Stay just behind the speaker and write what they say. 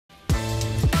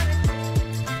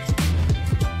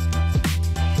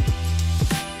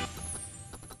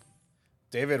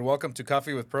David, welcome to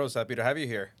Coffee with Pros. Happy to have you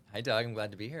here. Hi, Doug. I'm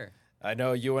glad to be here. I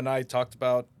know you and I talked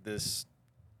about this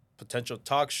potential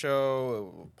talk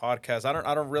show, podcast.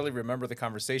 I don't really remember the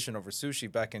conversation over sushi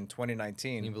back in Can you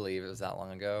 2019. believe it was that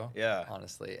long ago? Yeah.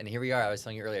 Honestly. And here we are. I was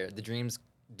telling you earlier, the dreams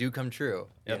do come true.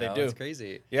 Yeah, they do. It's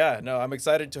crazy. Yeah, no, I'm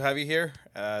excited to have you here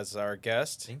as our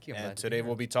guest. Thank you. I'm And glad to be today here.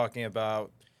 we'll be talking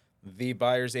about the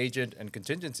buyer's agent and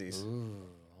contingencies. Ooh,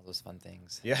 all those fun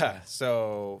things. Yeah.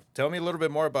 So tell me a little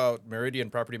bit more about Meridian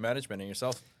Property Management and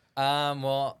yourself.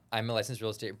 Well, I'm a licensed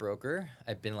real estate broker.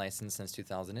 I've been licensed since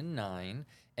 2009.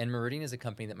 And Meridian is a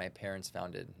company that my parents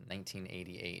founded in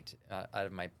 1988 out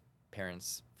of my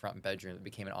parents' front bedroom. It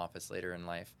became an office later in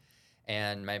life.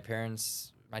 And my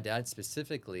dad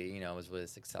specifically, was really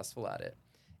successful at it.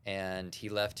 And he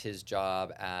left his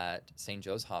job at St.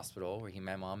 Joe's Hospital, where he and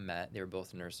my mom met. They were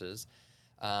both nurses,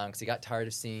 because he got tired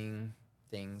of seeing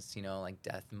things, like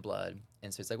death and blood.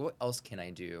 And so he's like, what else can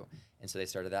I do? And so they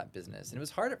started that business. And it was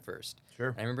hard at first. Sure.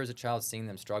 And I remember as a child seeing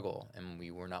them struggle, and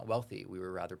we were not wealthy. We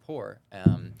were rather poor.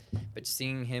 But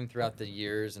seeing him throughout the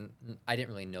years, and I didn't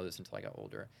really know this until I got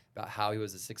older, about how he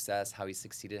was a success, how he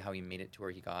succeeded, how he made it to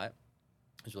where he got,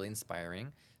 it was really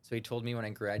inspiring. So he told me when I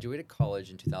graduated college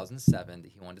in 2007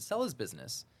 that he wanted to sell his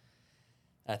business.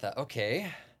 And I thought, okay,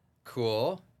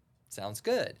 cool, sounds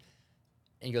good.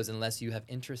 And he goes, unless you have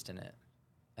interest in it.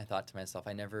 I thought to myself,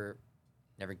 I never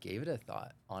gave it a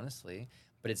thought, honestly,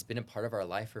 but it's been a part of our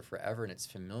life for forever and it's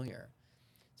familiar.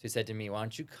 So he said to me, why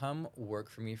don't you come work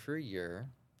for me for a year?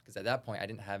 Because at that point, I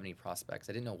didn't have any prospects.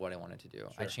 I didn't know what I wanted to do.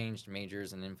 Sure. I changed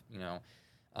majors and,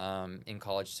 in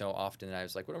college so often that I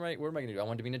was like, what am I going to do? I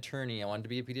wanted to be an attorney. I wanted to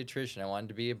be a pediatrician. I wanted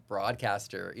to be a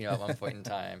broadcaster, at one point in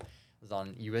time. I was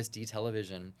on USD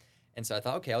television. And so I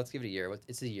thought, okay, let's give it a year.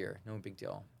 It's a year, no big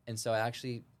deal. And so I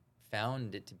actually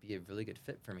found it to be a really good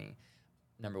fit for me.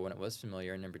 Number one, it was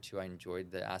familiar. And number two, I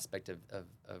enjoyed the aspect of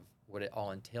what it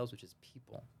all entails, which is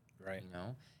people. Right.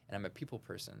 And I'm a people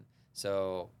person.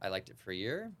 So I liked it for a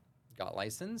year, got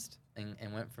licensed,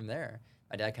 and went from there.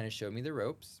 My dad kind of showed me the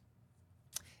ropes.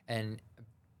 And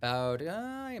about,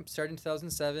 I started in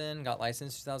 2007, got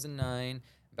licensed in 2009.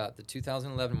 About the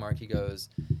 2011 mark, he goes,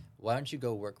 why don't you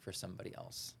go work for somebody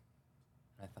else?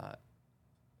 And I thought,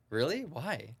 really?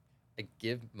 Why? I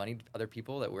give money to other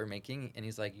people that we're making. And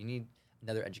he's like, you need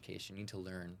another education. You need to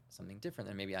learn something different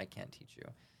that maybe I can't teach you.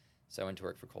 So I went to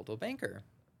work for Coldwell Banker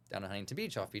down on Huntington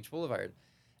Beach off Beach Boulevard.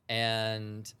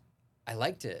 And I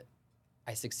liked it.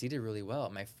 I succeeded really well.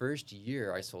 My first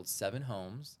year, I sold 7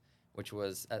 homes, which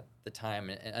was at the time,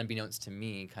 and unbeknownst to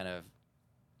me, kind of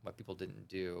what people didn't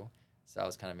do. So I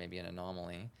was kind of maybe an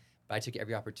anomaly. But I took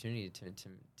every opportunity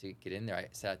to get in there. I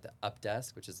sat at the up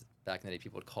desk, which is back in the day,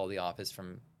 people would call the office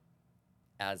from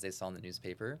ads they saw in the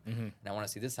newspaper. Mm-hmm. And I want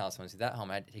to see this house, I want to see that home.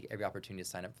 I had to take every opportunity to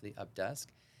sign up for the up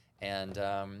desk. And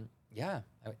I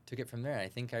took it from there. And I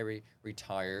think I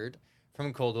retired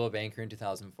from Coldwell Banker in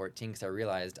 2014 because I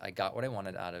realized I got what I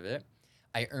wanted out of it.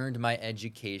 I earned my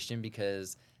education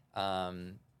because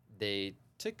they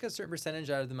took a certain percentage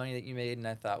out of the money that you made, and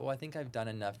I thought, well, I think I've done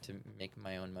enough to make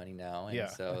my own money now. And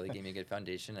so they gave me a good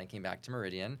foundation. I came back to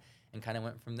Meridian and kind of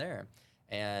went from there.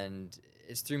 And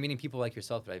it's through meeting people like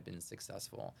yourself that I've been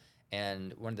successful.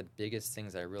 And one of the biggest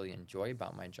things I really enjoy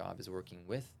about my job is working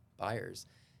with buyers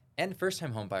and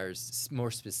first-time home buyers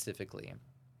more specifically.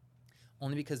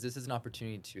 Only because this is an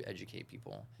opportunity to educate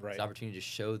people. Right. It's an opportunity to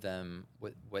show them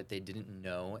what they didn't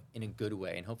know in a good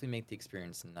way and hopefully make the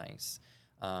experience nice.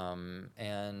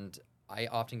 And I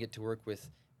often get to work with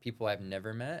people I've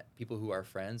never met, people who are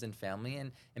friends and family,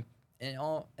 and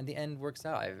all in the end works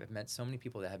out. I've met so many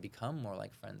people that have become more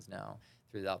like friends now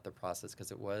throughout the process because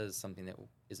it was something that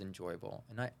is enjoyable.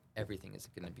 And not everything is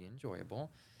going to be enjoyable.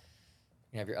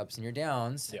 You have your ups and your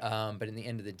downs, but in the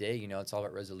end of the day, it's all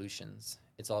about resolutions.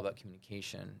 It's all about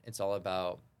communication. It's all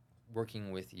about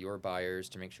working with your buyers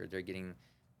to make sure they're getting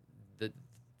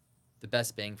the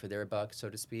best bang for their buck, so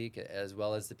to speak, as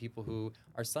well as the people who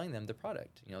are selling them the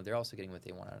product. They're also getting what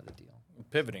they want out of the deal.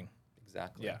 Pivoting.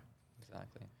 Exactly. Yeah.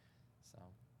 Exactly. So.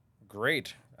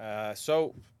 Great.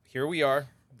 So here we are,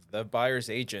 the buyer's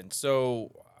agent.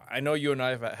 So I know you and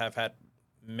I have had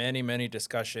many, many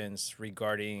discussions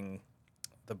regarding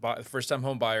the first-time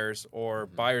home buyers or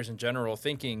buyers in general,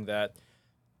 thinking that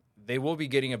they will be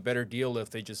getting a better deal if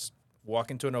they just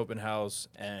walk into an open house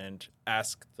and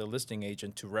ask the listing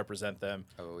agent to represent them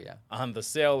on the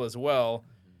sale as well.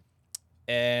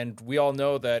 Mm-hmm. And we all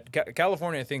know that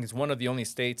California, I think, is one of the only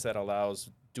states that allows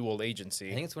dual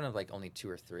agency. I think it's one of only 2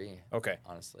 or 3. Okay.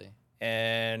 Honestly.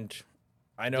 And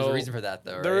I know there's a reason for that,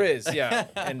 though. There right? is, yeah.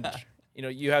 And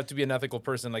you have to be an ethical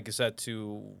person, like you said,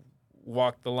 to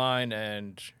walk the line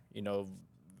and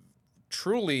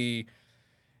truly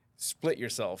split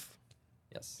yourself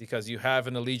Yes. because you have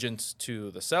an allegiance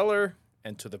to the seller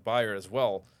and to the buyer as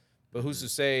well. But who's to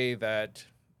say that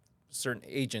certain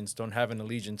agents don't have an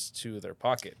allegiance to their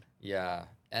pocket? Yeah.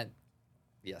 And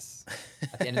yes.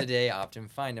 At the end of the day, I often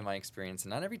find in my experience,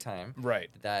 and not every time, Right.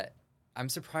 that I'm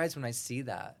surprised when I see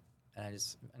that. And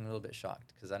I'm a little bit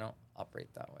shocked because I don't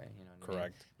operate that way. You know what I mean?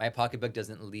 Correct. My pocketbook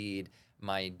doesn't lead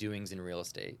my doings in real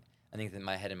estate. I think that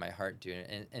my head and my heart do.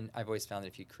 And I've always found that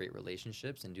if you create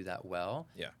relationships and do that well,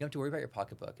 Yeah. you don't have to worry about your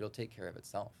pocketbook. It'll take care of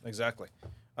itself. Exactly.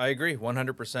 I agree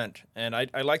 100%. And I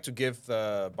like to give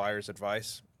the buyers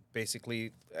advice.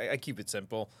 Basically, I keep it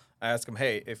simple. I ask them,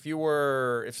 hey, if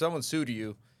someone sued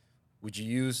you, would you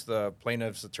use the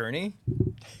plaintiff's attorney?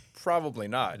 Probably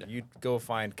not. You'd go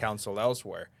find counsel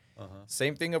elsewhere.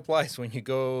 Same thing applies when you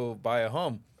go buy a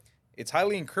home. It's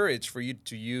highly encouraged for you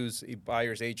to use a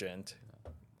buyer's agent.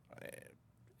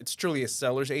 It's truly a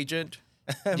seller's agent.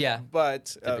 Yeah,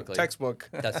 But typically. textbook.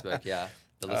 Textbook, yeah.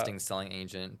 The listing selling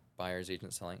agent, buyer's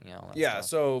agent selling, all that Yeah,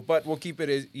 stuff. but we'll keep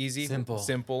it easy.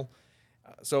 Simple.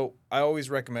 So I always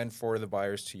recommend for the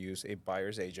buyers to use a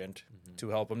buyer's agent to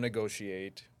help them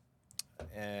negotiate.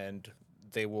 And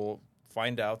they will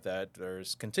find out that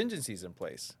there's contingencies in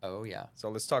place. Oh, yeah. So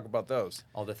let's talk about those.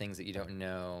 All the things that you don't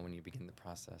know when you begin the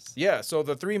process. Yeah, so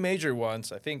the three major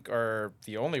ones, I think, are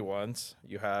the only ones.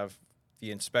 You have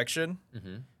the inspection,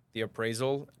 the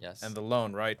appraisal, Yes. and the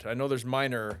loan, right? I know there's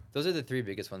minor. Those are the three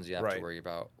biggest ones you have Right. to worry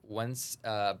about. Once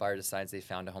a buyer decides they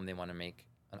found a home they want to make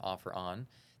an offer on,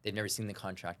 they've never seen the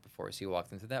contract before, so you walk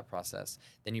them through that process.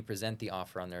 Then you present the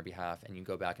offer on their behalf, and you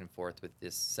go back and forth with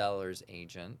this seller's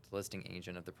agent, listing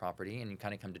agent of the property, and you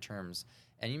kind of come to terms.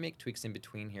 And you make tweaks in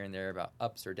between here and there about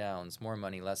ups or downs, more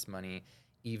money, less money,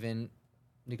 even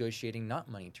negotiating not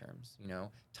money terms,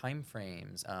 time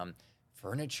frames,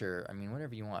 furniture,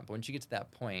 whatever you want. But once you get to that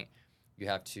point, you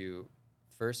have to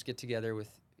first get together with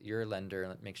your lender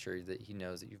and make sure that he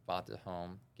knows that you've bought the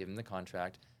home, give him the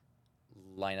contract,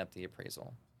 line up the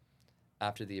appraisal.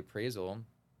 After the appraisal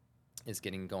is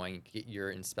getting going, get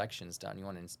your inspections done. You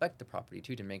want to inspect the property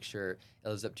too to make sure it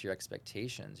lives up to your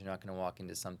expectations. You're not going to walk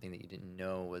into something that you didn't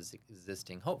know was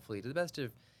existing, hopefully to the best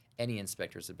of any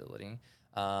inspector's ability.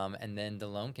 And then the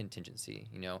loan contingency,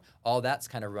 all that's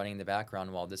kind of running in the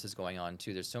background while this is going on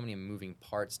too. There's so many moving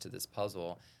parts to this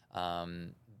puzzle,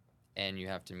 and you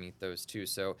have to meet those too.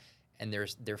 So, and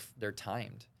they're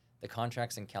timed. The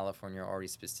contracts in California are already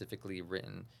specifically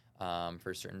written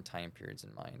for certain time periods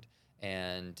in mind.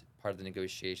 And part of the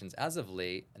negotiations as of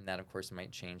late, and that of course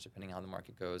might change depending on how the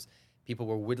market goes, people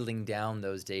were whittling down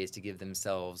those days to give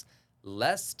themselves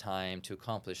less time to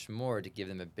accomplish more, to give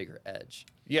them a bigger edge.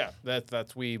 Yeah,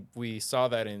 that's we saw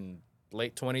that in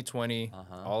late 2020,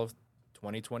 all of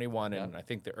 2021, and I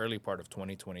think the early part of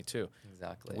 2022.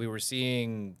 Exactly. We were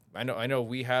seeing. I know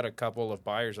we had a couple of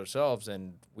buyers ourselves,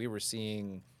 and we were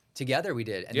seeing. Together we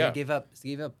did, and they gave up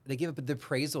the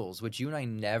appraisals, which you and I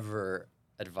never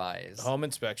advise. The home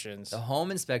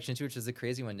inspections, which is a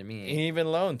crazy one to me. And even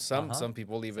loans. Some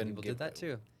people did that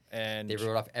too, and they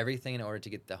wrote off everything in order to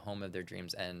get the home of their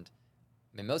dreams. And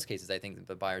in most cases, I think that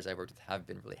the buyers I worked with have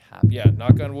been really happy. Yeah,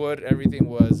 knock on wood, everything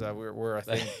was. We're I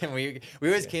think we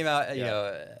always came out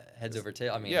heads over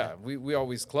tail. We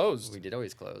always closed. We did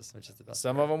always close, which is the best.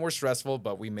 Some of them were stressful,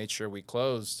 but we made sure we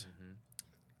closed.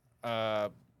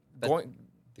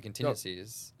 The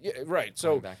contingencies. Yeah, right.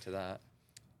 So going back to that.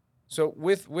 So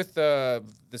with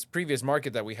this previous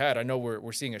market that we had, I know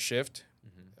we're seeing a shift.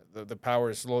 The power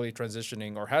is slowly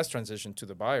transitioning, or has transitioned, to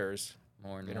the buyers.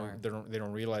 More and more. They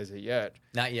don't realize it yet.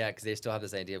 Not yet, because they still have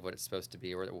this idea of what it's supposed to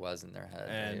be or what it was in their head.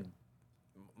 And right?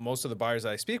 most of the buyers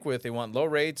I speak with, they want low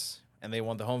rates and they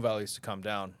want the home values to come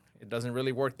down. It doesn't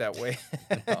really work that way.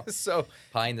 No. So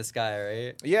pie in the sky,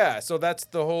 right? Yeah. So that's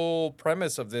the whole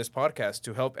premise of this podcast,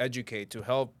 to help educate, to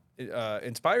help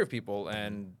inspire people,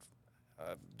 and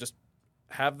just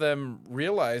have them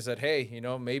realize that, hey,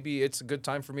 maybe it's a good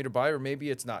time for me to buy, or maybe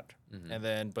it's not.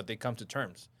 But they come to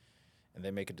terms and they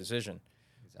make a decision.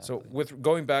 Exactly. So with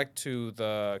going back to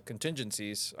the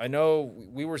contingencies, I know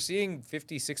we were seeing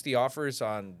 50, 60 offers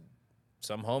on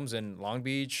some homes in Long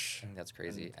Beach. I think that's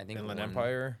crazy. I think Inland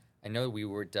Empire. I know we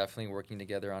were definitely working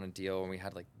together on a deal, and we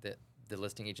had the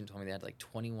listing agent told me they had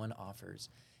 21 offers.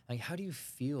 How do you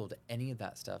field any of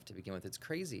that stuff to begin with? It's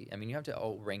crazy. You have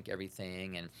to rank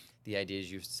everything, and the idea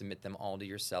is you submit them all to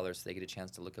your seller so they get a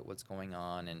chance to look at what's going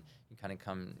on, and you kind of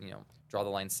come, draw the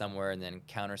line somewhere and then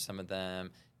counter some of them,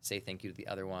 say thank you to the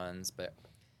other ones. But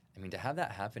to have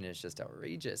that happen is just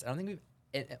outrageous. I don't think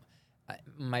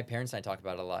My parents and I talk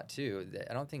about it a lot too.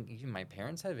 I don't think even my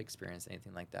parents have experienced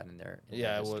anything like that in their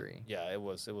Yeah, history. it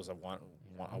was a know?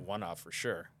 one off for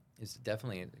sure. It's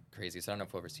definitely crazy. So I don't know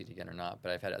if we'll ever see it again or not.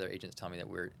 But I've had other agents tell me that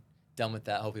we're done with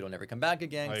that. Hopefully, it'll never come back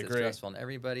again I because it's agree. stressful on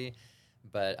everybody.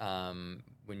 But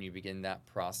when you begin that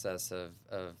process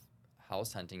of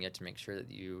house hunting, you have to make sure that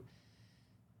you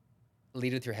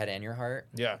lead with your head and your heart.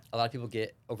 Yeah. A lot of people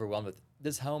get overwhelmed with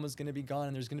this home is going to be gone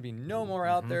and there's going to be no more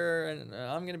Mm-hmm. out there and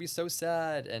I'm going to be so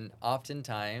sad. And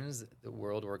oftentimes the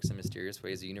world works in mysterious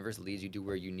ways. The universe leads you to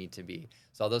where you need to be.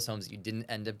 So all those homes that you didn't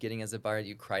end up getting as a buyer that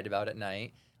you cried about at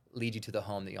night lead you to the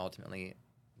home that you ultimately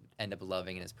end up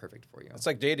loving and is perfect for you. It's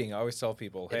like dating. I always tell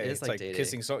people, It hey, is it's like like dating.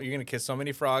 kissing. So you're gonna kiss so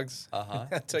many frogs Uh-huh.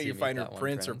 until you meet find your that one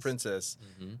prince or prince. princess.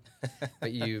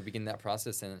 But you begin that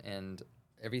process and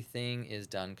everything is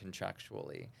done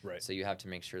contractually. Right. So you have to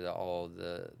make sure that all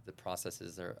the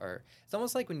processes are it's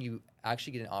almost like when you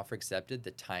actually get an offer accepted,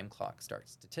 the time clock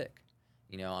starts to tick,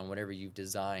 on whatever you've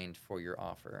designed for your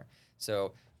offer.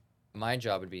 So my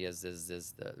job would be as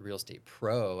the real estate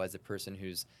pro, as a person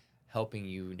who's helping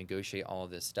you negotiate all of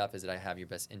this stuff, is that I have your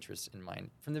best interest in mind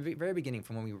from the very beginning,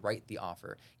 from when we write the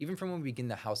offer, even from when we begin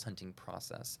the house hunting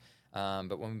process.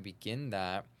 But when we begin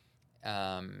that,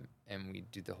 and we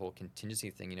do the whole contingency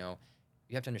thing, you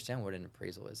have to understand what an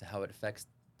appraisal is and how it affects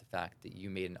the fact that you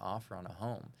made an offer on a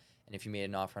home. And if you made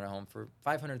an offer on a home for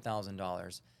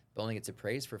 $500,000, but only gets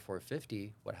appraised for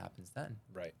 $450, what happens then?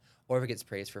 Right. Or if it gets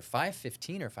appraised for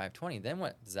 $515 or $520, then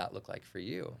what does that look like for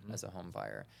you as a home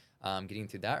buyer? Getting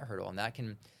through that hurdle, and that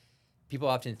can. People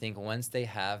often think once they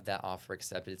have that offer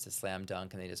accepted, it's a slam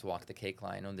dunk, and they just walk the cake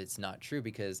line. And it's not true,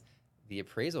 because the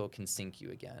appraisal can sink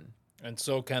you again. And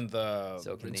so can the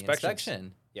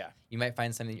inspection. Yeah. You might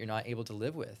find something that you're not able to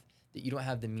live with, that you don't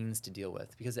have the means to deal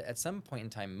with. Because at some point in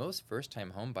time, most first-time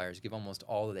home buyers give almost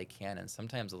all that they can, and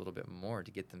sometimes a little bit more,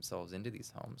 to get themselves into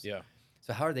these homes. Yeah.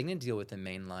 So how are they going to deal with the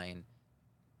mainline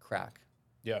crack?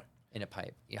 Yeah. In a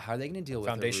pipe? How are they going to deal with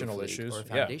foundational a roof leak issues? or a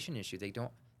foundation issue? They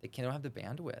don't have the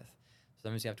bandwidth.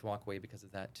 Sometimes you have to walk away because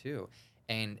of that too.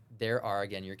 And there are,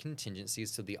 again, your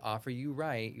contingencies. So the offer you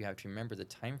write, you have to remember the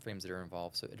time frames that are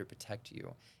involved so it'll protect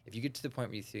you. If you get to the point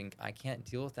where you think, I can't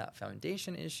deal with that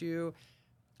foundation issue,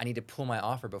 I need to pull my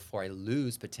offer before I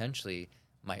lose potentially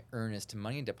my earnest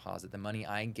money deposit, the money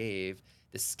I gave,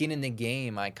 the skin in the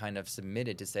game I kind of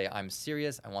submitted to say, I'm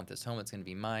serious, I want this home, it's going to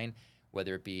be mine.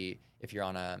 Whether it be if you're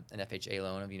on an FHA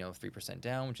loan of 3%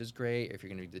 down, which is great, or if you're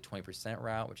going to do the 20%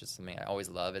 route, which is something I always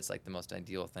love, it's like the most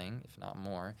ideal thing, if not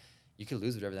more. You could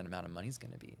lose whatever that amount of money is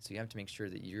going to be. So you have to make sure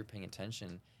that you're paying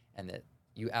attention and that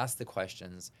you ask the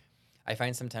questions. I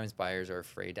find sometimes buyers are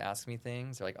afraid to ask me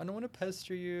things. They're like, I don't want to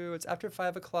pester you. It's after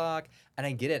 5 o'clock. And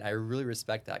I get it. I really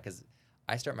respect that, because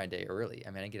I start my day early.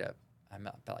 I mean, I'm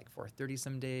up at like 4:30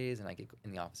 some days, and I get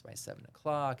in the office by 7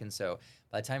 o'clock. And so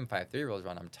by the time 5:30 rolls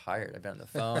around, I'm tired. I've been on the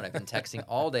phone. I've been texting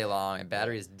all day long. My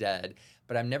battery is dead.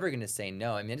 But I'm never going to say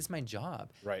no. I mean, it's my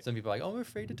job. Right. Some people are like, oh, I'm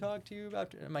afraid to talk to you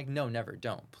about it. I'm like, no, never.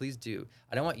 Don't. Please do.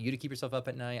 I don't want you to keep yourself up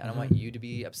at night. I don't want you to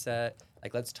be upset.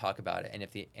 Like, let's talk about it. And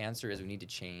if the answer is we need to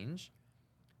change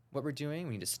what we're doing,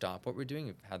 we need to stop what we're doing.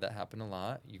 We've had that happen a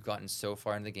lot. You've gotten so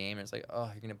far in the game, and it's like, oh,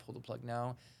 you're going to pull the plug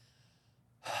now?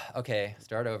 Okay,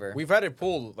 start over. We've had it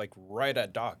pulled like right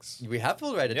at docks. We have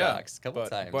pulled right at docks a couple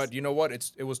times. But you know what?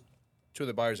 It was to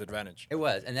the buyer's advantage. It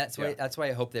was, and that's why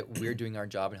I hope that we're doing our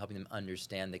job and helping them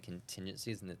understand the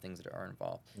contingencies and the things that are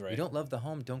involved. Right. You don't love the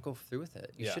home, don't go through with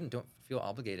it. You Yeah. don't feel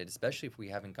obligated, especially if we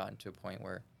haven't gotten to a point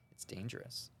where it's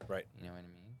dangerous. Right. You know what I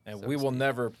mean? And So we to will speak.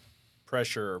 never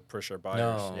pressure or push our buyers.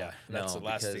 No, Yeah. That's no, the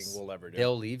last thing because we'll ever do.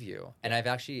 They'll leave you. And I've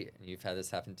actually, you've had this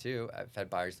happen too. I've had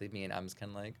buyers leave me, and I'm just kind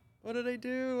of like, what did I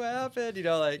do? What happened?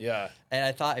 Yeah. And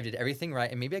I thought I did everything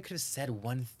right, and maybe I could have said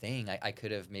one thing. I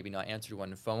could have maybe not answered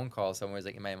one phone call. Someone was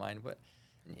like in my mind, but,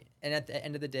 and at the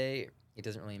end of the day, it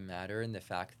doesn't really matter. And the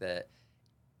fact that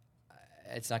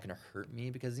it's not going to hurt me,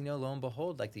 because lo and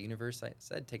behold, like the universe, I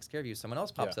said, takes care of you. Someone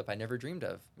else pops up I never dreamed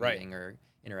of meeting or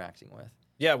interacting with.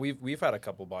 Yeah, we've had a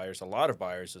couple buyers, a lot of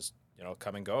buyers just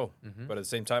come and go. But at the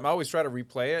same time, I always try to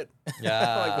replay it.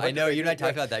 Yeah, Like, I know. You and I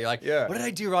talked about that. You're like, Yeah. what did I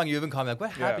do wrong? You even comment, like,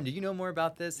 what Yeah. happened? Do you know more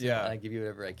about this? Yeah. And I give you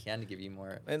whatever I can to give you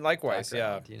more. And likewise,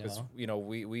 background, yeah, because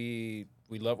we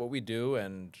love what we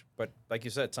do, but like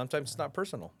you said, sometimes it's not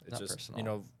personal. It's Not just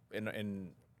personal.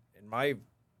 in my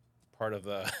part of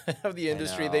the of the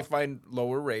industry, know. they find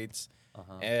lower rates,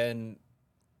 Uh-huh. and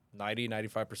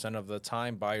 95% of the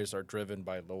time, buyers are driven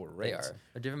by lower They rates. are.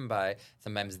 They're driven by,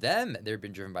 sometimes them, they've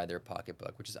been driven by their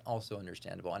pocketbook, which is also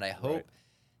understandable. And I hope Right.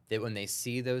 that when they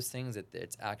see those things, that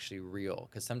it's actually real.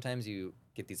 Because sometimes you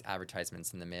get these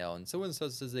advertisements in the mail, and so-and-so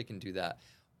says they can do that.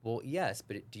 Well, yes,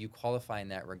 but do you qualify in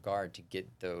that regard to get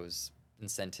those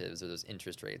incentives or those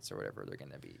interest rates or whatever they're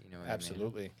going to be? You know what I mean?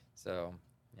 Absolutely. So,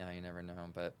 yeah, you never know.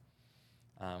 But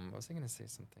was I going to say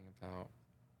something about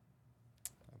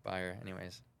a buyer?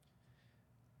 Anyways.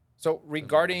 So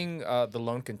regarding the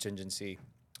loan contingency,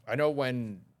 I know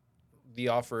when the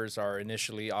offers are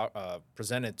initially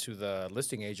presented to the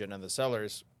listing agent and the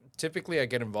sellers, typically I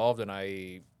get involved and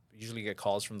I usually get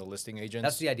calls from the listing agents.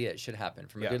 That's the idea. It should happen.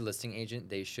 From a Yeah. good listing agent,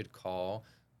 they should call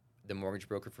the mortgage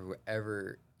broker for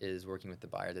whoever is working with the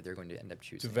buyer that they're going to end up To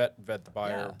choosing. vet the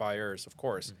buyer, Yeah. buyers, of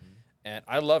course. Mhm. And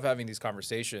I love having these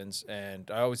conversations, and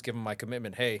I always give them my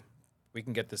commitment. Hey, we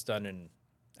can get this done in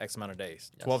X amount of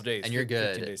days, Yes. 12 days, And you're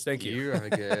 15 good. days. Thank you. You have a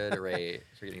good rate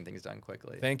for getting things done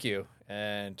quickly. Thank you.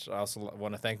 And I also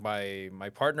want to thank my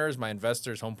partners, my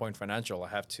investors, Home Point Financial. I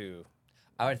have to.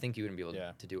 I would think you wouldn't be able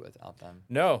Yeah. to do it without them.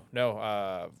 No.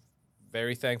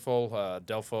 Very thankful.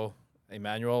 Delfo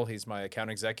Emmanuel, he's my account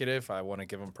executive. I want to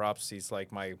give him props. He's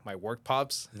like my work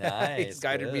pops. Nice. He's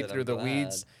guided me Good. through I'm the glad.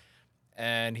 weeds,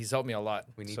 and he's helped me a lot.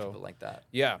 We need So, people like that.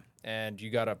 yeah, and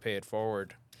you got to pay it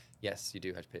forward. Yes, you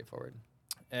do have to pay it forward.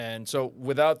 And so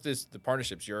without the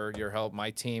partnerships, your help,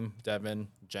 my team, Devin,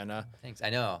 Jenna, Thanks. I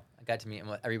know. I got to meet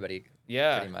everybody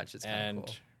yeah, pretty much. It's kind and of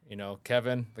cool. you know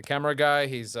Kevin, the camera guy,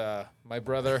 he's my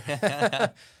brother.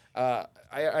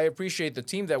 I appreciate the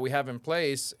team that we have in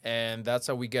place, and that's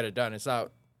how we get it done. It's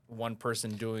not one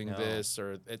person doing No. this,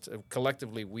 or it's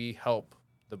collectively we help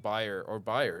the buyer or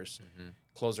buyers Mhm.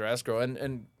 close their escrow.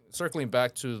 And circling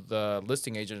back to the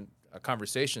listing agent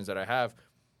conversations that I have,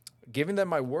 giving them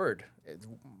my word.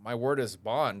 My word is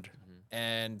bond.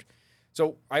 And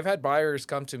so I've had buyers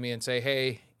come to me and say,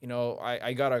 hey, you know,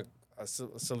 I got a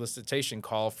solicitation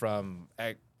call from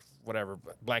whatever,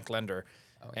 blank lender,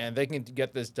 Oh, yeah. and they can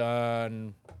get this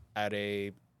done at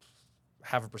a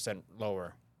 0.5%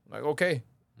 lower. I'm like, okay,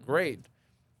 great.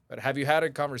 But have you had a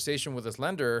conversation with this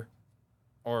lender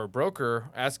or broker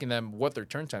asking them what their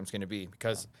turn time is going to be?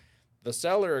 Because the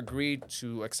seller agreed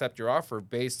to accept your offer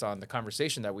based on the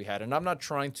conversation that we had. And I'm not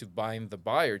trying to bind the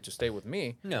buyer to stay with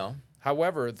me. No.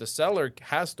 However, the seller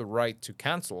has the right to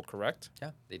cancel, correct?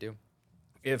 Yeah, they do.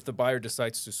 If the buyer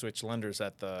decides to switch lenders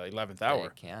at the 11th hour.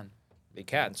 They can. They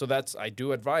can. So I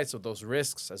do advise of those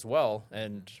risks as well.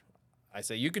 And I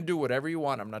say, you can do whatever you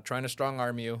want. I'm not trying to strong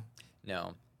arm you.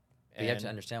 No. But you have to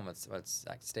understand what's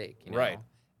at stake, you know? Right.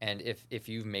 And if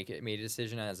you've made a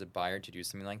decision as a buyer to do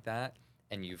something like that,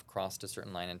 and you've crossed a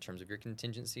certain line in terms of your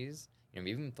contingencies, you know,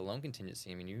 even with the loan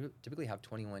contingency, I mean, you typically have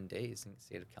 21 days in the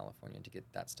state of California to get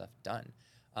that stuff done.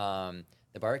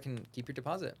 The buyer can keep your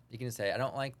deposit. You can say, I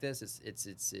don't like this.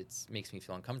 It's makes me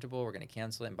feel uncomfortable. We're going to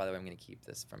cancel it. And by the way, I'm going to keep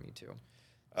this from you too.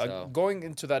 So, Going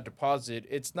into that deposit,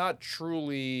 it's not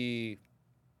truly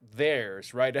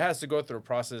theirs, right? It has to go through a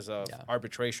process of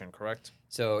arbitration, correct?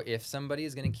 So if somebody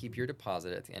is going to keep your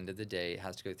deposit at the end of the day, it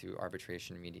has to go through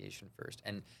arbitration and mediation first.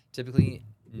 And typically,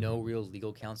 no real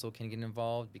legal counsel can get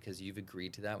involved because you've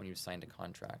agreed to that when you signed a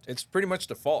contract. It's pretty much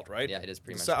default, right? Yeah, it is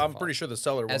pretty much So I'm default. pretty sure the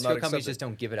seller will Escrow not companies accept just it.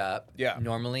 don't give it up Yeah.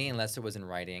 normally unless it was in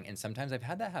writing. And sometimes I've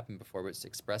had that happen before, but it's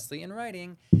expressly in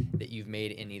writing that you've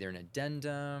made in either an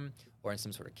addendum or in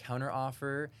some sort of counter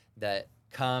offer that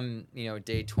come, you know,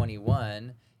 day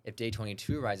 21, if day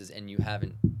 22 arises and you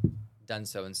haven't done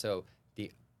so, and so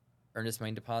the earnest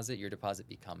money deposit, your deposit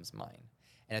becomes mine.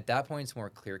 And at that point, it's more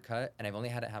clear cut. And I've only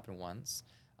had it happen once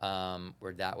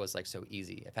where that was like so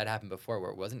easy. I've had it happen before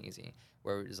where it wasn't easy,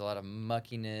 where there's a lot of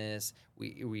muckiness.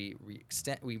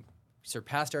 We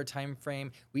surpassed our time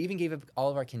frame. We even gave up all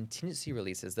of our contingency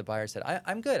releases. The buyer said,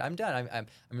 I'm good. I'm done. I'm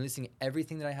releasing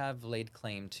everything that I have laid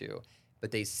claim to. But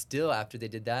they still, after they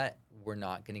did that, were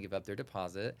not going to give up their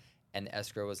deposit. And the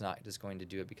escrow was not just going to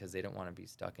do it because they don't want to be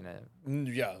stuck in a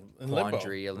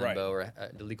quandary, a limbo, or a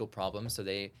legal problem. So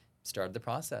they started the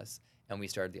process, and we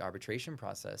started the arbitration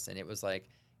process. And it was like,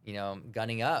 you know,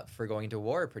 gunning up for going to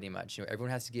war pretty much. You know,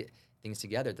 everyone has to get things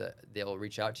together. They'll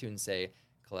reach out to you and say,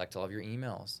 collect all of your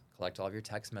emails, collect all of your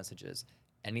text messages,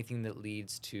 anything that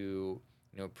leads to,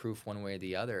 you know, proof one way or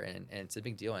the other. And it's a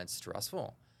big deal, and it's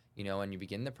stressful. You know, and you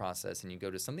begin the process and you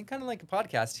go to something kind of like a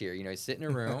podcast here. You know, you sit in a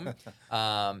room.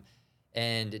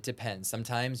 And it depends.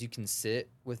 Sometimes you can sit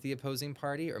with the opposing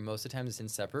party, or most of the time it's in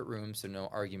separate rooms, so no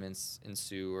arguments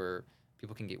ensue or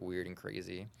people can get weird and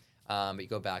crazy. But you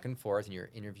go back and forth and you're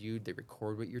interviewed. They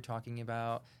record what you're talking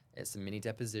about. It's a mini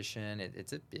deposition.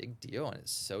 It's a big deal, and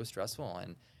it's so stressful.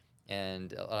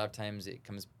 And a lot of times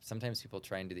sometimes people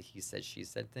try and do the he said, she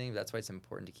said thing. That's why it's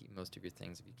important to keep most of your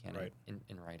things, if you can,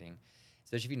 in writing.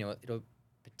 Especially if you know it'll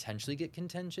potentially get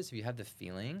contentious. If you have the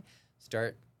feeling,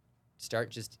 start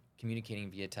just communicating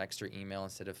via text or email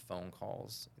instead of phone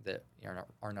calls that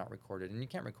are not recorded. And you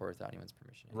can't record without anyone's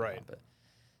permission anymore, Right. but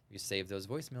you save those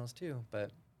voicemails too.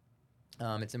 But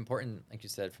it's important, like you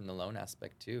said, from the loan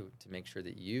aspect too, to make sure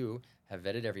that you have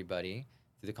vetted everybody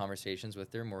through the conversations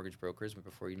with their mortgage brokers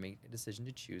before you make a decision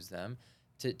to choose them,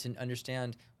 to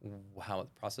understand how the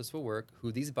process will work,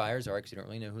 who these buyers are, because you don't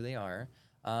really know who they are.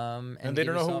 And they give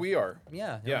don't know who yourself- we are.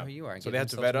 Yeah, they don't Yeah. know who you are. And So give they have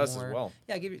to themselves vet us as more- well.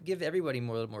 Yeah, give everybody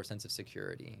more sense of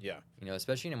security. Yeah. You know,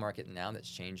 especially in a market now that's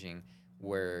changing,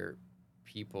 where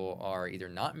people are either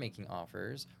not making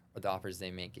offers or the offers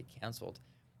they make get canceled.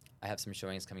 I have some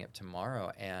showings coming up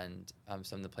tomorrow, and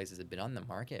some of the places have been on the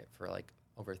market for like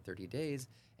over 30 days,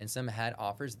 and some had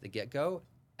offers at the get-go,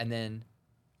 and then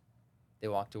they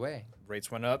walked away. Rates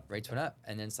went up.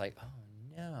 And then it's like, oh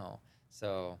no.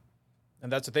 So,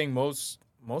 And that's the thing. Most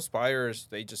buyers,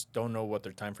 they just don't know what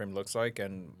their time frame looks like,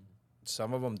 and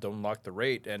some of them don't lock the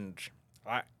rate. And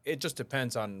it just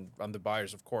depends on the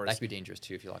buyers, of course. that could be dangerous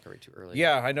too if you lock a rate too early.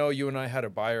 Yeah, I know you and I had a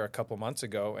buyer a couple months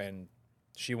ago, and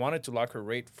she wanted to lock her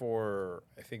rate for,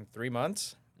 I think, 3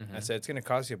 months. I said, it's going to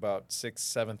cost you about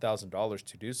 $7,000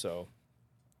 to do so.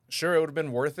 Sure, it would have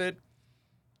been worth it.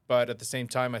 But at the same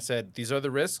time, I said, these are the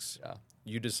risks. Yeah.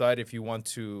 You decide if you want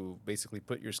to basically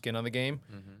put your skin on the game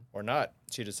or not.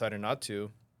 She decided not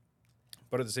to.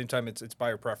 But at the same time, it's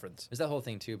buyer preference. There's that whole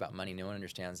thing too about money. No one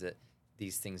understands that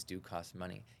these things do cost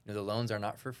money. You know, the loans are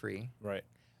not for free. Right.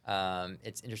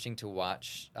 It's interesting to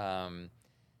watch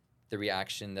the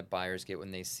reaction that buyers get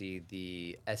when they see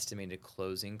the estimated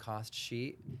closing cost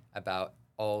sheet about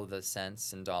all the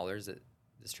cents and dollars that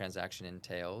this transaction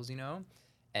entails, you know?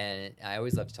 And I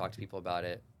always love to talk to people about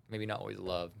it. Maybe not always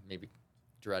love, maybe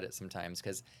dread it sometimes,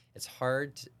 because it's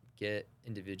hard to get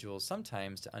individuals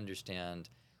sometimes to understand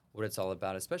what it's all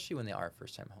about, especially when they are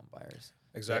first-time home buyers.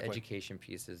 Exactly. The education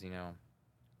piece is,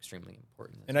 extremely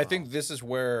important. And I think this is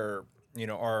where,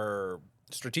 our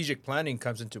strategic planning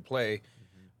comes into play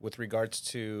with regards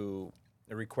to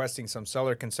requesting some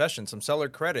seller concessions, some seller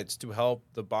credits to help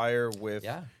the buyer with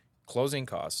closing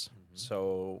costs.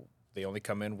 So they only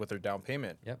come in with their down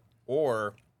payment. Yep.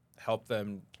 Or help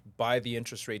them buy the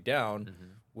interest rate down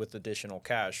with additional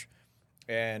cash.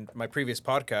 And my previous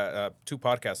podcast, 2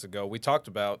 podcasts ago, we talked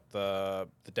about the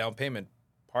down payment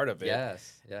part of it.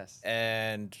 Yes.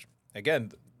 And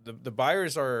again, the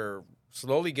buyers are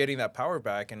slowly getting that power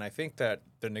back, and I think that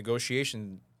the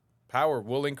negotiation power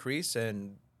will increase,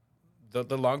 and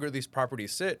the longer these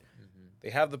properties sit, they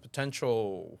have the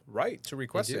potential right to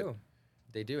request it.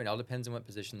 They do, and it all depends on what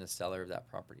position the seller of that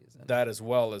property is in. That as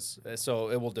well as, so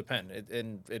it will depend.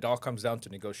 And it all comes down to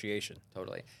negotiation.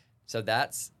 Totally. So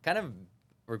that's kind of,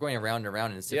 we're going around and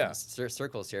around in different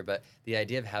circles here, but the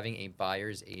idea of having a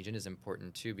buyer's agent is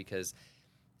important too, because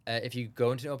if you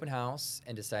go into an open house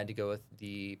and decide to go with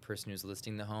the person who's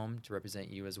listing the home to represent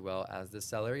you as well as the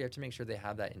seller, you have to make sure they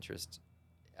have that interest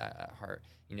at heart,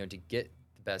 to get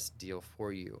the best deal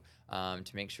for you,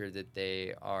 to make sure that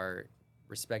they are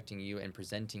respecting you and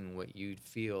presenting what you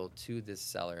feel to this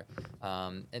seller.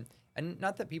 And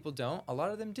not that people don't, a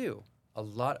lot of them do.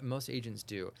 Most agents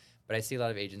do. But I see a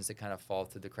lot of agents that kind of fall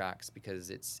through the cracks because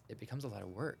it becomes a lot of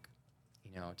work,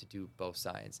 to do both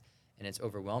sides. And it's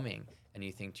overwhelming. And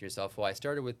you think to yourself, well, I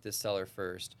started with this seller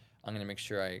first. I'm going to make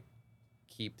sure I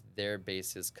keep their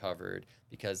bases covered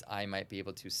because I might be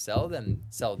able to sell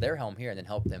their home here and then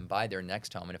help them buy their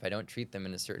next home. And if I don't treat them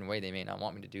in a certain way, they may not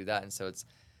want me to do that. And so it's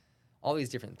all these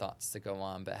different thoughts that go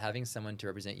on. But having someone to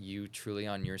represent you truly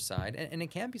on your side, and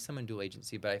it can be someone dual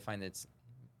agency, but I find that it's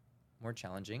more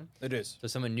challenging. It is. So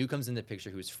someone new comes in the picture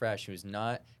who's fresh, who's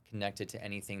not connected to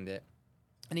any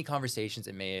conversations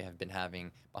it may have been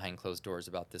having behind closed doors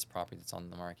about this property that's on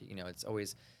the market. It's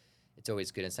always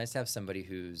good. It's nice to have somebody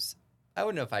who's, I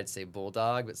wouldn't know if I'd say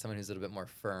bulldog, but someone who's a little bit more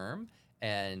firm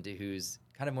and who's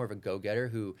kind of more of a go-getter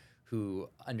who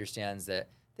understands that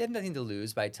they have nothing to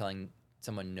lose by telling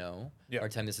someone no, or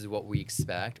telling this is what we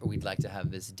expect, or we'd like to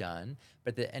have this done.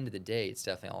 But at the end of the day, it's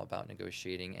definitely all about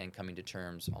negotiating and coming to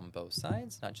terms on both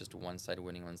sides, not just one side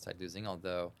winning, one side losing.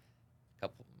 Although a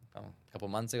couple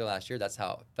months ago, last year, that's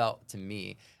how it felt to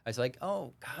me. I was like,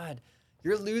 oh God,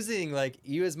 you're losing. Like,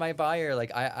 you as my buyer,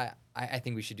 like I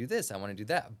think we should do this. I want to do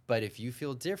that. But if you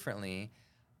feel differently,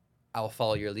 I'll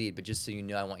follow your lead. But just so you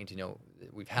know, I want you to know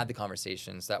we've had the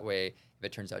conversations. That way, if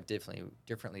it turns out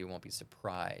differently, you won't be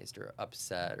surprised or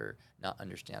upset or not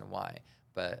understand why.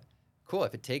 But cool,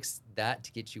 if it takes that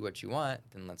to get you what you want,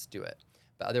 then let's do it.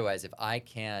 But otherwise, if I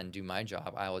can do my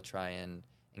job, I will try and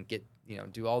get,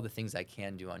 do all the things I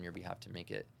can do on your behalf to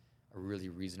make it a really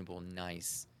reasonable,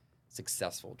 nice,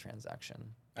 successful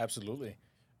transaction. Absolutely.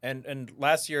 And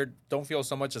last year, don't feel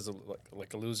so much as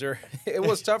like a loser. It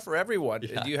was tough for everyone.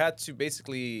 Yeah. You had to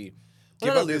basically Well,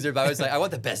 give not a up your loser, but I was like, I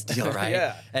want the best deal, right?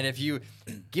 yeah. And if you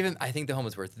give him, I think the home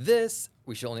is worth this,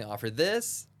 we should only offer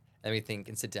this. And we think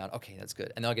and sit down, okay, that's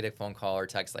good. And they'll get a phone call or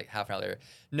text like half an hour later.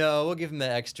 No, we'll give him the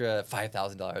extra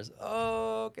 $5,000.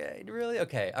 Oh, okay, really?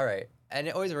 Okay, all right. And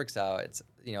it always works out. It's,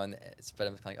 and but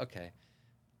I'm like, okay,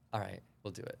 all right,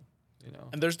 we'll do it.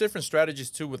 And there's different strategies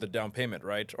too with the down payment,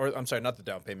 right? Or I'm sorry, not the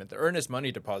down payment, the earnest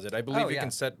money deposit. I believe Oh, you yeah. can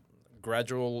set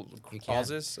gradual You can.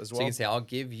 clauses as So well. you can say, I'll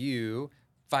give you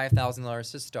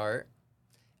 $5,000 to start,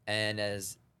 and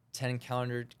as 10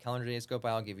 calendar days go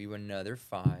by, I'll give you another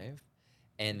 5.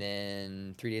 And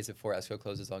then 3 days before escrow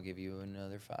closes, I'll give you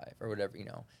another 5 or whatever,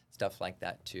 stuff like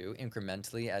that too.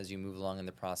 Incrementally as you move along in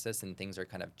the process and things are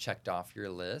kind of checked off your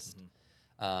list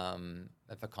of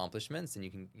accomplishments, and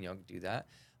you can, do that.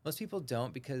 Most people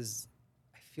don't, because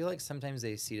I feel like sometimes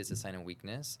they see it as a sign of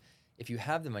weakness. If you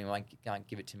have the money, why not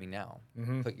give it to me now?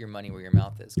 Put your money where your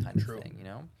mouth is, kind of thing,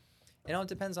 It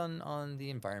depends on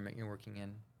the environment you're working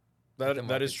in.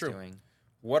 That is true. Doing.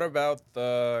 What about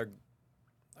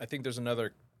I think there's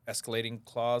another escalating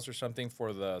clause or something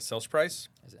for the sales price.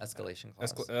 Escalation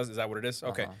clause. Is that what it is?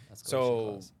 Okay.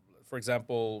 Escalation clause. For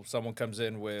example, someone comes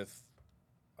in with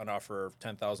an offer of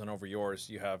 10,000 over yours.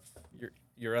 You have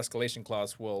your escalation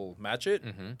clause will match it.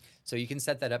 So you can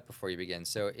set that up before you begin.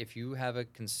 So if you have a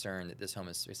concern that this home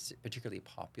is particularly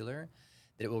popular,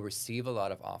 that it will receive a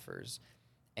lot of offers,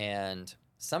 and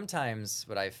sometimes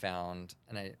what I've found,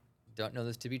 and I don't know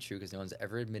this to be true because no one's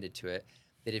ever admitted to it,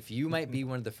 that if you might be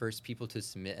one of the first people to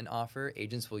submit an offer,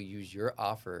 agents will use your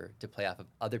offer to play off of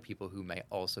other people who might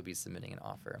also be submitting an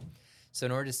offer. So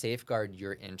in order to safeguard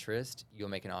your interest, you'll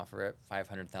make an offer at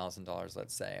 $500,000,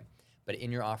 let's say. But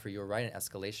in your offer, you'll write an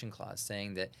escalation clause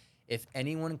saying that if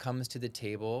anyone comes to the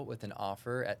table with an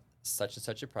offer at such and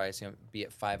such a price, be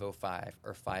it 505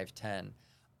 or 510,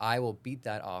 I will beat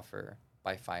that offer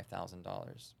by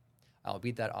 $5,000. I'll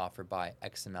beat that offer by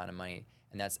X amount of money.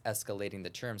 And that's escalating the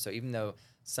term. So even though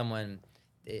someone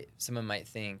might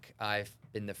think, I've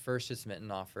been the first to submit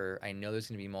an offer, I know there's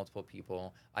going to be multiple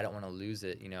people, I don't want to lose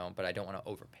it, but I don't want to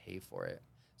overpay for it.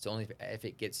 So only if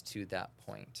it gets to that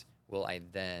point will I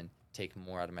then take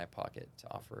more out of my pocket to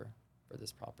offer for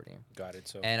this property. Got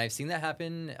it. And I've seen that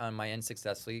happen on my end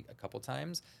successfully a couple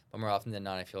times, but more often than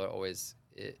not, I feel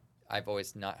I've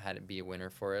always not had it be a winner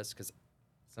for us, because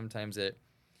sometimes it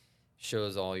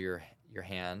shows all your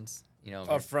hands.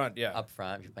 Up front, yeah. Up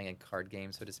front, if you're playing a card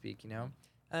game, so to speak,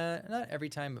 Not every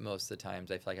time, but most of the times,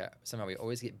 I feel like somehow we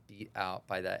always get beat out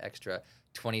by that extra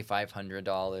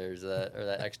 $2,500 or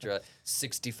that extra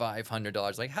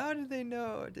 $6,500. Like, how did they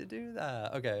know to do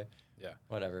that? Okay. Yeah.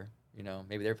 Whatever.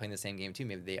 Maybe they're playing the same game too.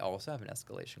 Maybe they also have an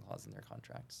escalation clause in their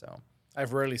contract. So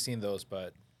I've rarely seen those,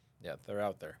 but yeah, they're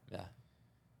out there. Yeah.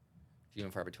 Few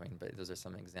and far between, but those are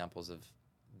some examples of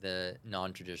the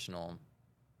non-traditional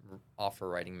offer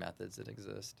writing methods that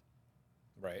exist.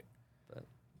 Right. But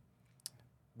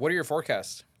what are your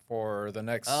forecasts for the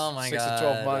next 6 God, to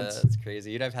 12 months? That's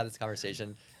crazy. You'd have had this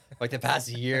conversation like the past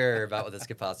year about what this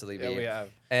could possibly be. Yeah, we have.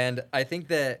 And I think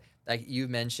that, like you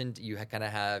mentioned, you kind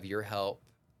of have your help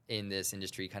in this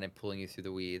industry kind of pulling you through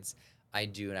the weeds. I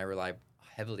do, and I rely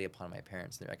heavily upon my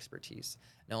parents and their expertise.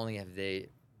 Not only have they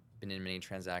been in many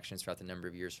transactions throughout the number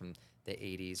of years from the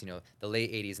 80s, the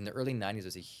late 80s and the early 90s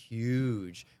was a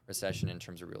huge recession in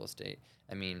terms of real estate.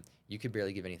 I mean, you could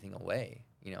barely give anything away.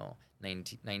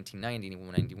 1990,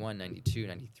 91, 92,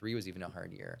 93 was even a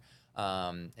hard year.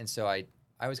 And so I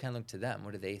always kind of look to them.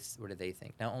 What do they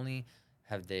think? Not only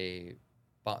have they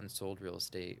bought and sold real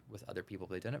estate with other people,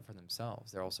 but they've done it for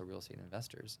themselves. They're also real estate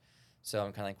investors. So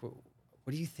I'm kind of like,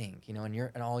 what do you think? And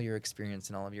all your experience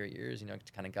and all of your years,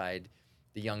 to kind of guide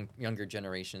the younger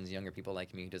generations, younger people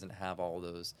like me who doesn't have all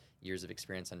those years of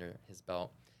experience under his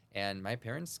belt. And my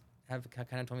parents have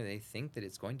kind of told me they think that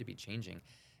it's going to be changing.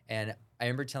 And I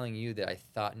remember telling you that I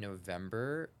thought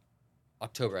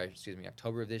October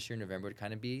of this year, November would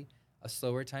kind of be a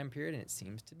slower time period, and it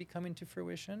seems to be coming to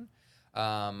fruition.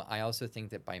 I also think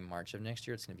that by March of next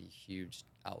year, it's going to be a huge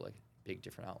outlook, big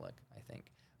different outlook, I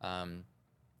think.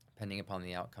 Depending upon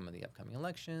the outcome of the upcoming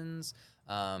elections.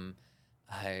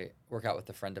 I work out with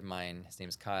a friend of mine. His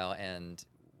name's Kyle, and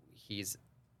he's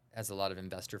has a lot of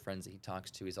investor friends that he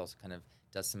talks to. He's also kind of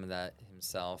does some of that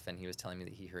himself, and he was telling me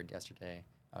that he heard yesterday,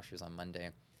 actually it was on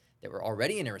Monday, that we're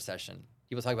already in a recession.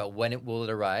 People talk about when will it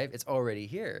arrive. It's already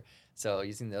here. So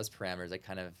using those parameters, I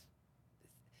kind of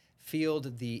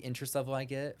field the interest level I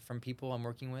get from people I'm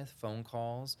working with, phone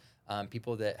calls,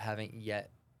 people that haven't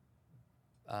yet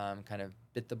kind of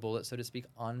bit the bullet, so to speak,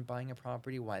 on buying a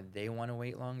property, why they want to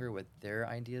wait longer, what their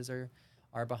ideas are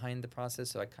behind the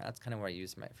process. So that's kind of what I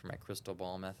use for my crystal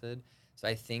ball method. So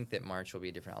I think that March will be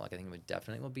a different outlook. I think it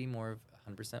definitely will be more of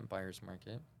 100% buyer's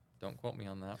market. Don't quote me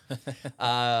on that.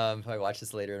 I watch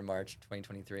this later in March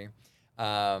 2023.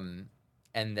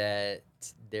 And that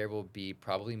there will be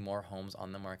probably more homes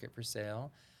on the market for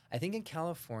sale. I think in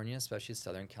California, especially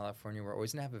Southern California, we're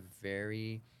always going to have a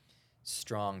very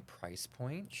strong price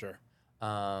point. Sure.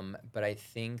 But I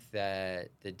think that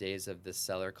the days of the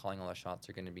seller calling all the shots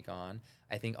are going to be gone.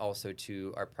 I think also,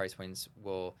 too, our price points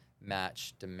will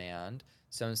match demand.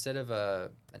 So instead of an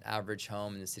average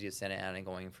home in the city of Santa Ana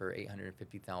going for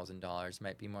 $850,000, it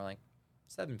might be more like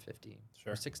 $750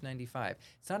 or $695.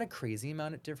 It's not a crazy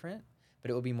amount of different,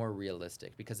 but it will be more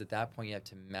realistic because at that point you have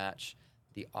to match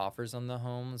the offers on the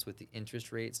homes with the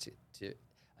interest rates to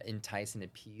entice and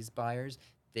appease buyers.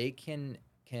 They can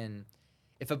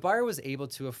if a buyer was able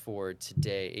to afford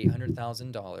today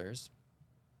 $800,000,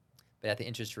 but at the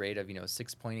interest rate of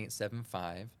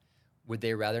 6.875, would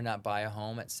they rather not buy a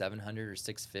home at 700 or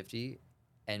 650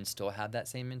 and still have that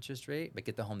same interest rate but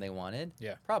get the home they wanted?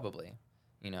 Yeah, probably.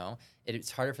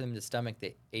 It's harder for them to stomach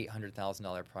the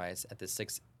 $800,000 price at the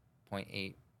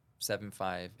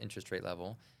 6.875 interest rate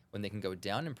level when they can go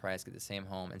down in price, get the same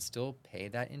home, and still pay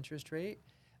that interest rate.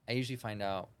 I usually find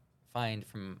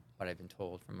from what I've been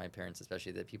told from my parents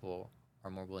especially that people are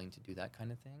more willing to do that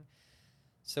kind of thing.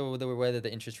 So whether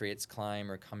the interest rates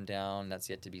climb or come down, that's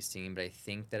yet to be seen. But I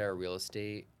think that our real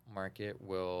estate market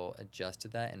will adjust to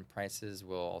that, and prices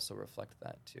will also reflect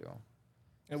that too.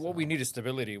 And what we need is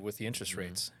stability with the interest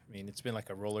rates. I mean, it's been like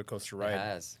a roller coaster ride. It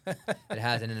has. It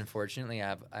has. And unfortunately,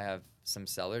 I have some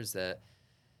sellers that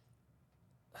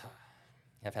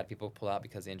have had people pull out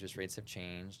because the interest rates have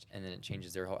changed, and then it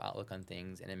changes their whole outlook on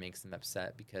things, and it makes them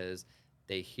upset because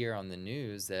they hear on the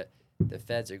news that the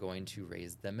feds are going to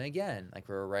raise them again. Like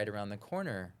we're right around the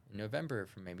corner in November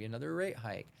for maybe another rate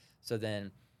hike. So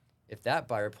then if that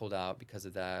buyer pulled out because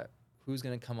of that, who's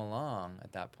going to come along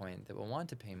at that point that will want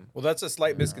to pay more? Well, that's a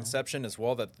slight misconception as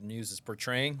well that the news is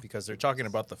portraying because they're talking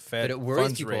about the Fed but it worries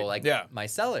funds people rate. like my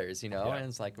sellers, and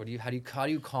it's like, how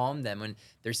do you calm them when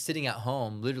they're sitting at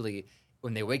home literally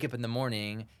when they wake up in the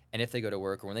morning, and if they go to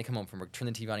work or when they come home from work, turn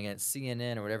the TV on again,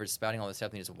 CNN or whatever, spouting all this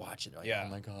stuff, and they just watch it. They're like, oh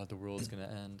my God, the world's going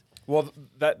to end. Well,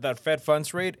 that Fed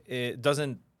funds rate, it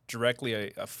doesn't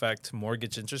directly affect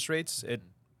mortgage interest rates. It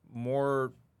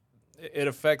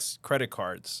affects credit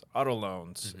cards, auto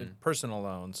loans, and personal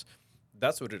loans.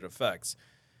 That's what it affects.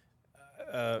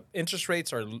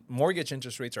 Mortgage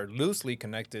interest rates are loosely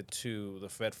connected to the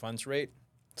Fed funds rate.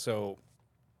 So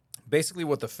basically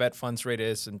what the Fed funds rate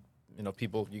is, and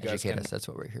people, you guys educate us. That's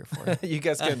what we're here for. You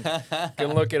guys can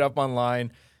look it up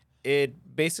online.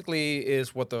 It basically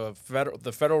is what the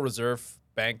Federal Reserve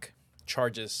Bank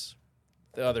charges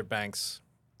the other banks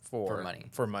for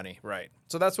money, right?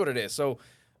 So that's what it is. So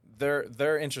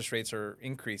their interest rates are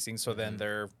increasing. So then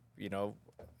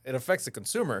it affects the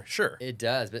consumer. Sure, it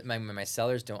does. But my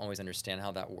sellers don't always understand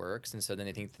how that works, and so then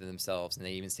they think to themselves, and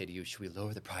they even say to you, "Should we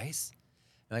lower the price?"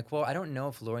 I'm like, well, I don't know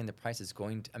if lowering the price is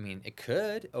going to. I mean, it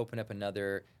could open up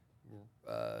another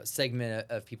segment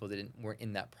of people that weren't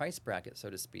in that price bracket, so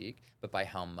to speak. But by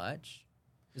how much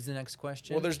is the next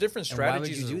question. Well, there's different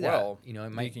strategies as well. It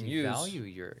might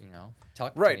devalue your.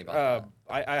 Talk to me about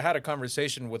that. I had a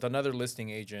conversation with another listing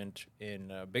agent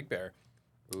in Big Bear.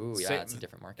 Ooh, yeah, it's a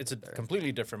different market. It's a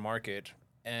completely different market,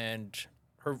 and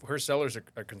her sellers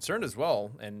are concerned as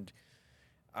well. And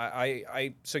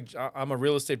I'm a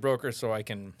real estate broker, so I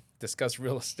can discuss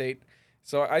real estate.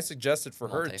 So I suggested for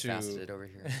her to multifaceted over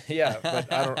here. Yeah,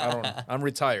 but I don't. I'm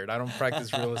retired. I don't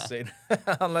practice real estate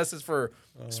unless it's for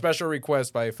special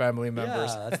requests by family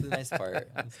members. Yeah, that's the nice part.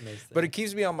 That's the nice thing. But it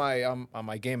keeps me on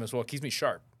my game as well. It keeps me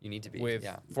sharp. You need to be.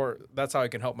 That's how I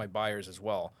can help my buyers as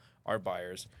well, our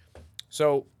buyers.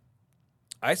 So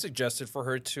I suggested for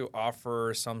her to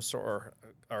offer some sort,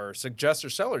 or suggest her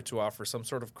seller to offer some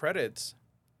sort of credits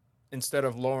instead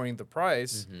of lowering the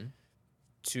price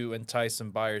to entice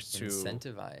some buyers to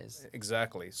incentivize.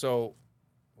 Exactly. So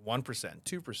 1%,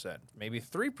 2%, maybe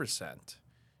 3%.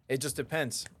 It just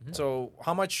depends. So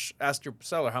ask your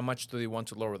seller, how much do they want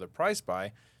to lower the price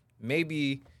by?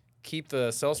 Maybe keep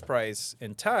the sales price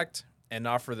intact and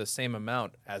offer the same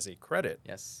amount as a credit.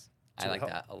 Yes. I like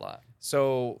that a lot.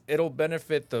 So it'll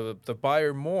benefit the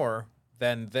buyer more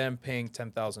than them paying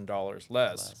 $10,000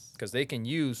 less because they can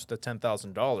use the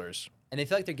 $10,000. And they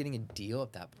feel like they're getting a deal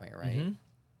at that point, right?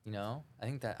 I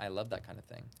think that I love that kind of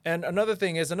thing. And another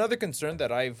concern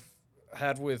that I've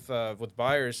had with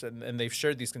buyers, and they've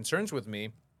shared these concerns with me,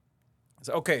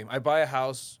 So, okay, I buy a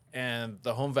house and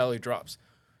the home value drops.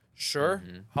 Sure.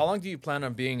 How long do you plan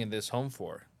on being in this home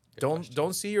for?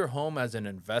 Don't see your home as an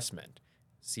investment.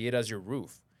 See it as your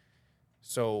roof.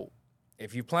 So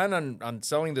if you plan on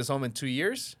selling this home in 2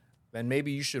 years, then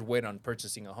maybe you should wait on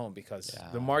purchasing a home because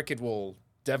the market will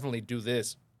definitely do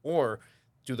this or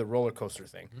do the roller coaster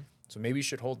thing. So maybe you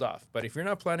should hold off. But if you're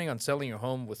not planning on selling your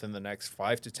home within the next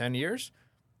 5 to 10 years,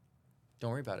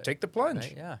 Don't worry about it. take the plunge.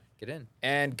 Right? Yeah, get in.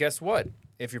 And guess what?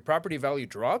 If your property value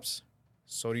drops,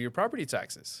 so do your property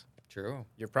taxes. True.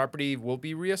 Your property will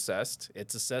be reassessed.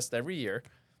 It's assessed every year.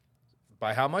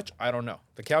 By how much? I don't know.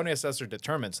 The county assessor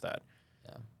determines that.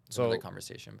 Yeah. So Another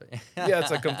conversation, but yeah,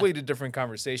 it's a completely different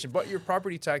conversation. But your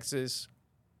property taxes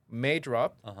may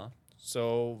drop.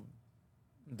 So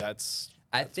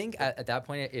I think at that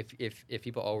point, if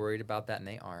people are worried about that, and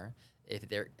they are,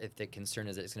 if the concern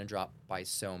is that it's going to drop by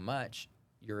so much,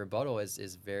 your rebuttal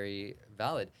is very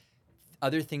valid.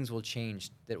 Other things will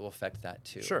change that will affect that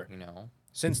too. Sure. You know,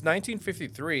 since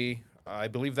 1953, I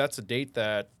believe that's a date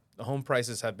that the home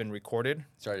prices have been recorded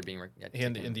started being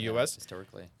in the U.S.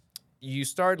 historically. You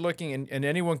start looking, and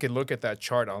anyone can look at that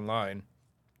chart online,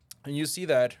 and you see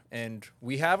that. And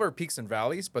we have our peaks and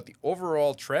valleys, but the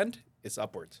overall trend is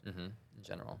upwards. In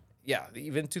general. Yeah,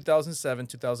 even 2007,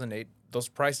 2008, those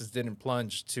prices didn't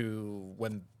plunge to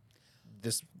when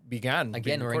this began.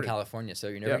 Again, we're in California, so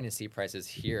you're never going to see prices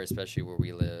here, especially where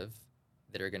we live,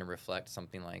 that are going to reflect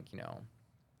something like,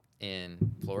 in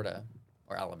Florida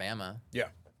or Alabama. Yeah.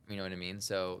 You know what I mean?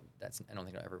 So I don't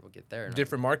think I ever will get there.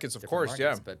 Different markets, of course,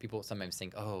 yeah. But people sometimes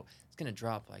think, oh, it's going to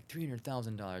drop like $300,000,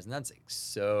 and that's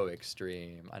so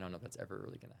extreme. I don't know if that's ever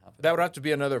really going to happen. That would have to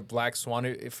be another black swan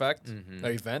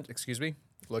event, excuse me.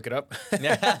 Look it up.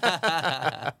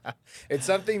 It's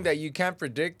something that you can't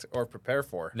predict or prepare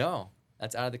for. No,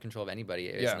 that's out of the control of anybody.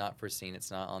 It's not foreseen.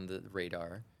 It's not on the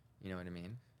radar. You know what I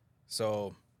mean?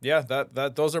 So yeah,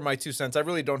 those are my 2 cents. I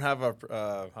really don't have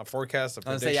a forecast, a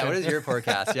prediction. What is your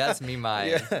forecast? Yeah, that's me,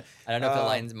 mine. I don't know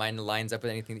if mine lines up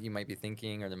with anything that you might be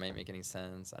thinking or that might make any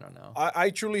sense. I don't know. I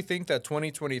truly think that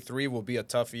 2023 will be a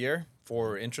tough year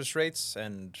for interest rates,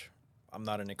 and I'm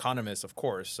not an economist, of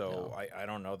course, so I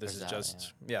don't know. This is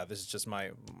just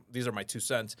these are my 2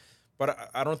 cents. But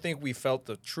I don't think we felt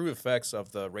the true effects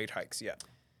of the rate hikes yet.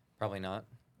 Probably not.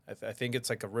 I think it's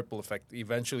like a ripple effect.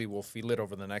 Eventually, we'll feel it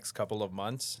over the next couple of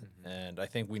months, and I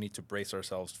think we need to brace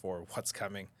ourselves for what's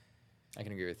coming. I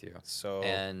can agree with you. So,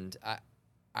 and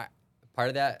I part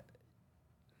of that,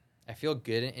 I feel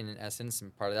good in essence,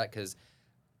 and part of that because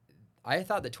I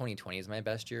thought that 2020 is my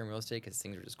best year in real estate because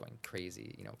things were just going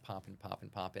crazy,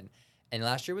 popping. And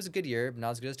last year was a good year, but not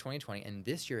as good as 2020. And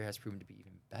this year has proven to be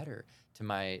even better. To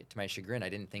my chagrin, I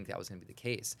didn't think that was going to be the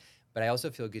case. But I also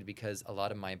feel good because a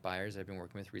lot of my buyers I've been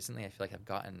working with recently, I feel like I've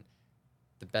gotten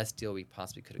the best deal we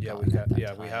possibly could have gotten at that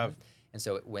time. We have. And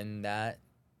so when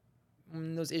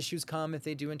those issues come, if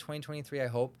they do in 2023, I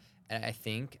hope, and I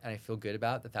think, and I feel good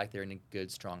about the fact they're in a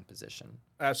good, strong position.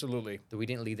 Absolutely. That we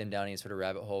didn't lead them down any sort of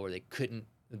rabbit hole where they couldn't,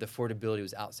 the affordability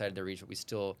was outside of their reach, but we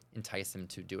still enticed them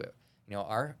to do it.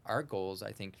 Our goals,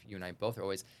 I think you and I both are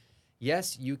always,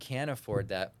 yes, you can afford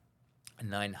that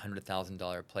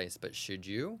 $900,000 place, but should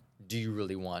you? Do you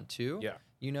really want to?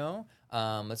 Yeah.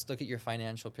 Let's look at your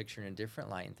financial picture in a different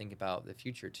light and think about the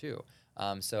future too.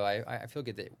 So I feel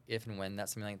good that if and when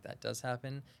that's something like that does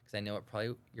happen, because I know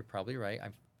you're probably right. I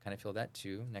kind of feel that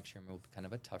too. Next year will be kind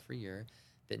of a tougher year.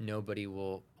 That nobody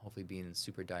will hopefully be in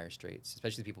super dire straits,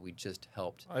 especially the people we just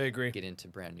helped. I agree. Get into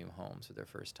brand new homes for their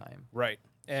first time. Right,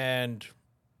 and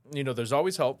there's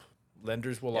always help.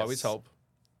 Lenders will always help,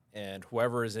 and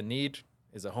whoever is in need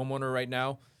is a homeowner right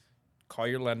now. Call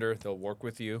your lender; they'll work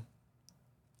with you.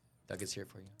 Doug is here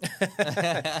for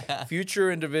you. Future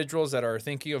individuals that are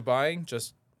thinking of buying,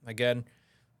 just again,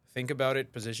 think about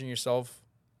it. Position yourself.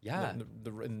 Yeah.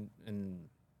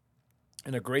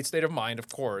 In a great state of mind, of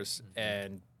course,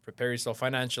 and prepare yourself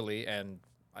financially. And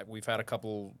we've had a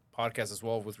couple podcasts as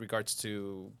well with regards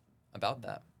to about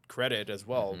that credit as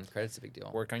well. Credit's a big deal.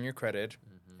 Work on your credit,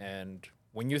 and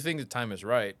when you think the time is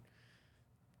right,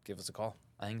 give us a call.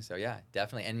 I think so. Yeah,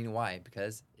 definitely. And you know why?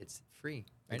 Because it's free.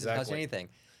 Right? Exactly. It doesn't cost you anything.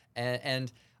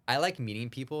 And I like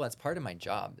meeting people. That's part of my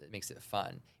job. It makes it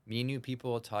fun. Meeting new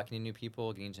people, talking to new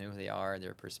people, getting to know who they are,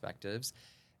 their perspectives.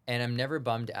 And I'm never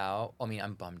bummed out. I mean,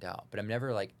 I'm bummed out, but I'm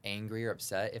never like angry or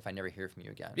upset if I never hear from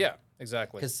you again. Yeah,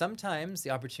 exactly. Because sometimes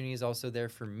the opportunity is also there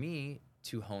for me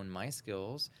to hone my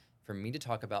skills, for me to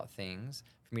talk about things,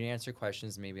 for me to answer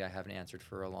questions maybe I haven't answered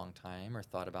for a long time or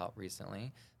thought about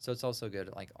recently. So it's also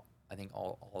good, like I think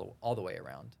all the way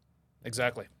around.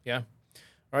 Exactly. Yeah.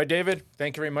 All right, David.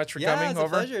 Thank you very much for coming over. Yeah, it's a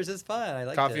pleasure. It's just fun. I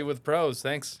like Coffee with Pros.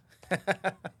 Thanks.